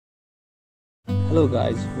Hello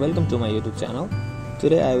guys, welcome to my YouTube channel.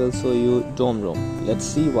 Today I will show you dorm room. Let's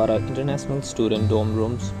see what our international student dorm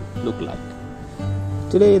rooms look like.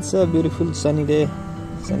 Today it's a beautiful sunny day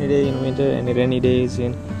in winter, and rainy days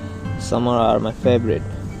in summer are my favorite.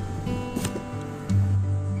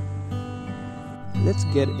 Let's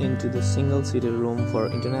get into the single-seater room for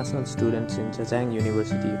international students in Zhejiang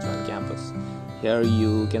University Yuquan campus. Here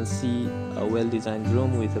you can see a well-designed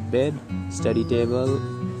room with a bed, study table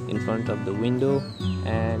in front of the window,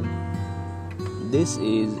 and this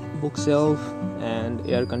is bookshelf and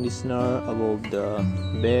air conditioner above the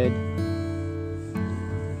bed,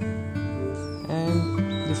 and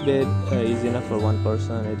this bed is enough for one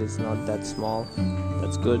person. It is not that small.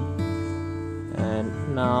 That's good.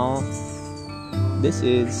 And now this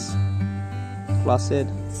is closet.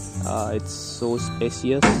 It's so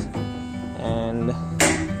spacious, and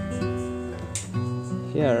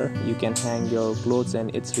here you can hang your clothes,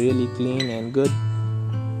 and it's really clean and good.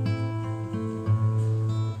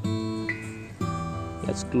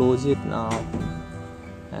 Let's close it now,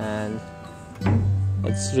 and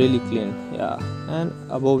it's really clean. Yeah, and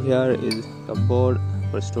above here is a cupboard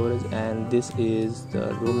for storage, and this is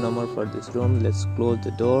the room number for this room. Let's close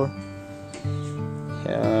the door.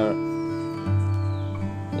 Here,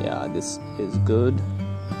 yeah, this is good.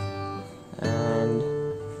 And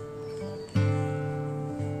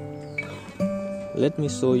let me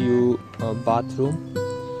show you a bathroom.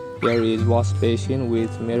 Here is wash basin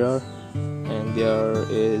with mirror, and there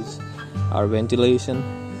is our ventilation.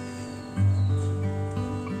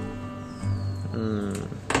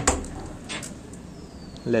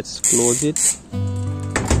 Let's close it.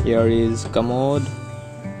 Here is commode.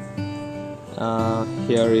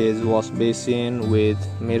 Here is wash basin with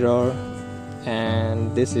mirror,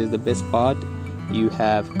 and this is the best part. You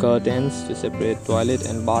have curtains to separate toilet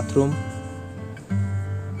and bathroom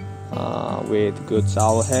with good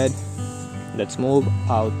shower head. Let's move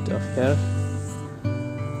out of here.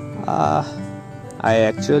 I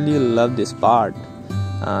actually love this part.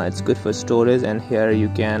 It's good for storage, and here you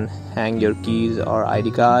can hang your keys or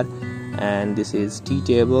ID card. And this is tea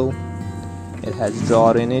table. It has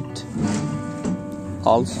drawer in it.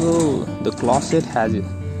 Also the closet has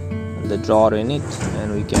the drawer in it,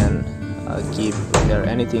 and we can keep there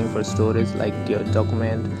anything for storage, like your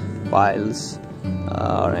document, files,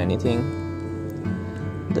 or anything.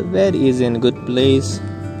 The bed is in a good place.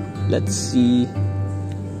 Let's see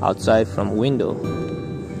outside from window.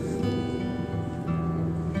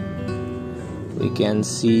 We can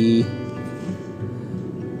see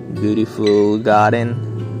beautiful garden.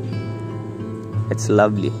 It's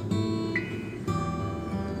lovely.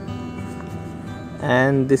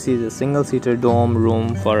 And this is a single-seater dorm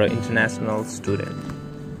room for an international student.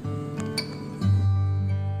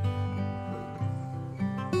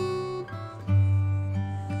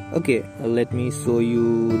 Okay, let me show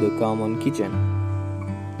you the common kitchen.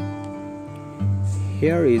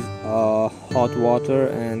 Here is a hot water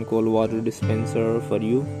and cold water dispenser for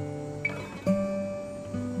you.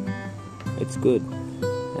 It's good,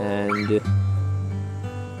 and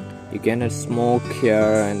you cannot smoke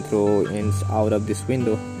here and throw ends out of this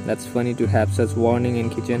window. That's funny to have such warning in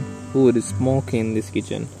kitchen. Who would smoke in this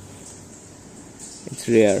kitchen? It's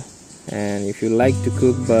rare. And if you like to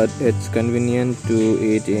cook but it's convenient to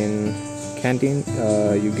eat in canteen,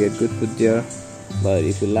 you get good food there. But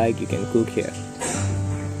if you like, you can cook here.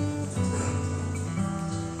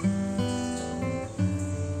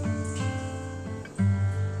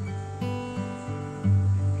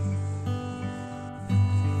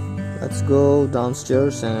 Let's go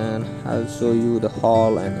downstairs, and I'll show you the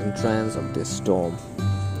hall and entrance of this dorm.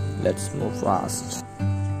 Let's move fast.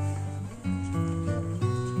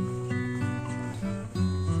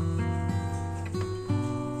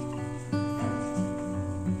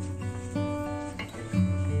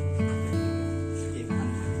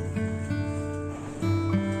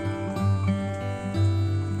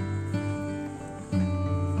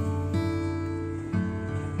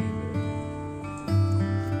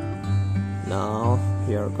 Now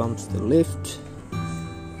here comes the lift,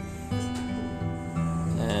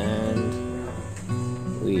 and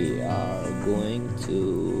we are going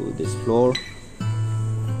to this floor.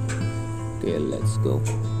 Okay, let's go.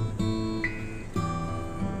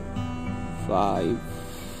 5,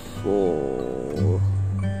 4,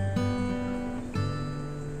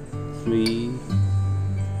 3,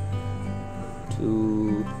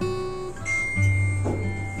 2,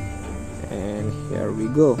 and here we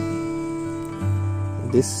go.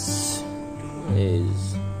 This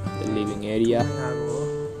is the living area,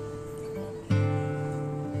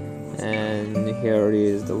 and here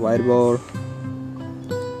is the whiteboard,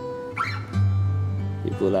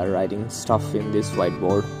 people are writing stuff in this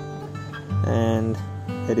whiteboard, and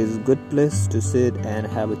it is a good place to sit and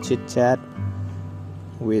have a chit chat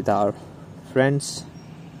with our friends.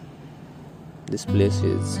 This place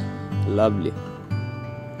is lovely.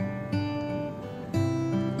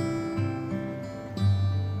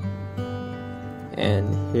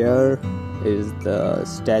 And here is the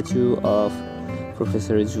statue of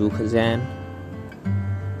Professor Yuquan,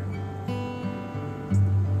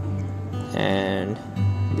 and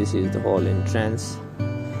this is the hall entrance.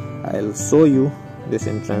 I'll show you this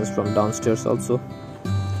entrance from downstairs also.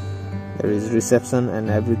 There is reception and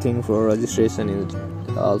everything for registration is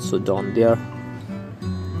also done there.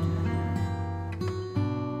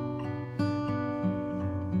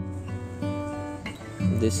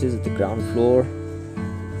 This is the ground floor,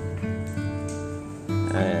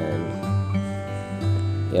 and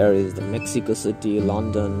here is the Mexico City,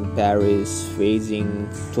 London, Paris, Beijing,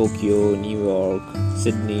 Tokyo, New York,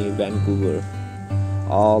 Sydney, Vancouver.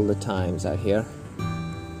 All the times are here.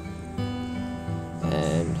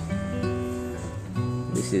 And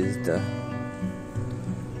this is the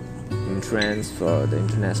entrance for the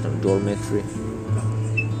international dormitory.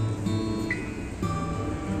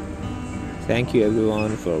 Thank you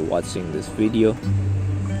everyone for watching this video.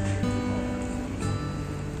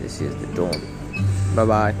 This is the dome. Bye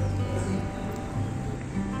bye.